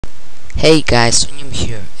Hey guys, oniaom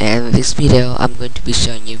here, and in this video I'm going to be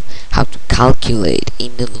showing you how to calculate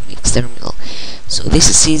in the Linux terminal. So this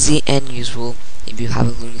is easy and useful if you have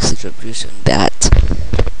a Linux distribution that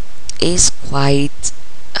is quite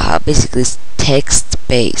basically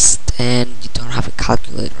text-based and you don't have a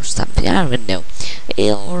calculator or something, I don't know,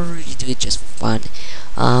 or you do it just for fun.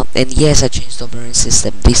 And yes, I changed the operating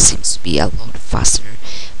system. This seems to be a lot faster,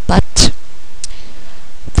 but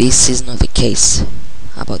this is not the case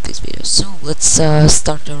about this video. So let's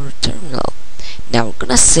start our terminal. Now we're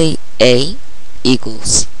gonna say A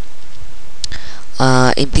equals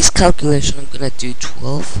in this calculation I'm gonna do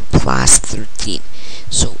 12 plus 13.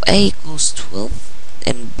 So A equals 12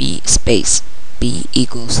 and B space B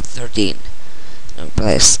equals 13. Now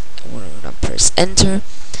we're gonna press enter,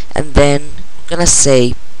 and then we're gonna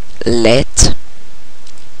say let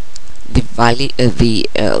the value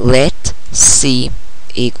let C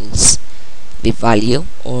equals the value,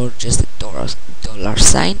 or just the dollar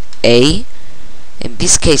sign A, in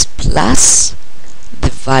this case plus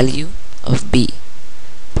the value of B.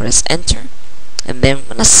 Press enter, and then I'm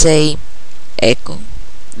gonna say echo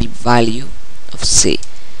the value of C,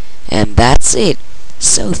 and that's it.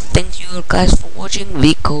 So thank you guys for watching.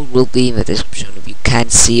 The code will be in the description if you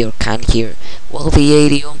can't see or can't hear well the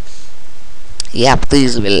audio. Yeah,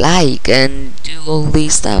 please leave a like and do all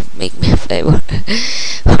this stuff, make me a favor.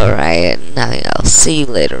 Alright, nothing else. See you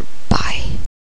later.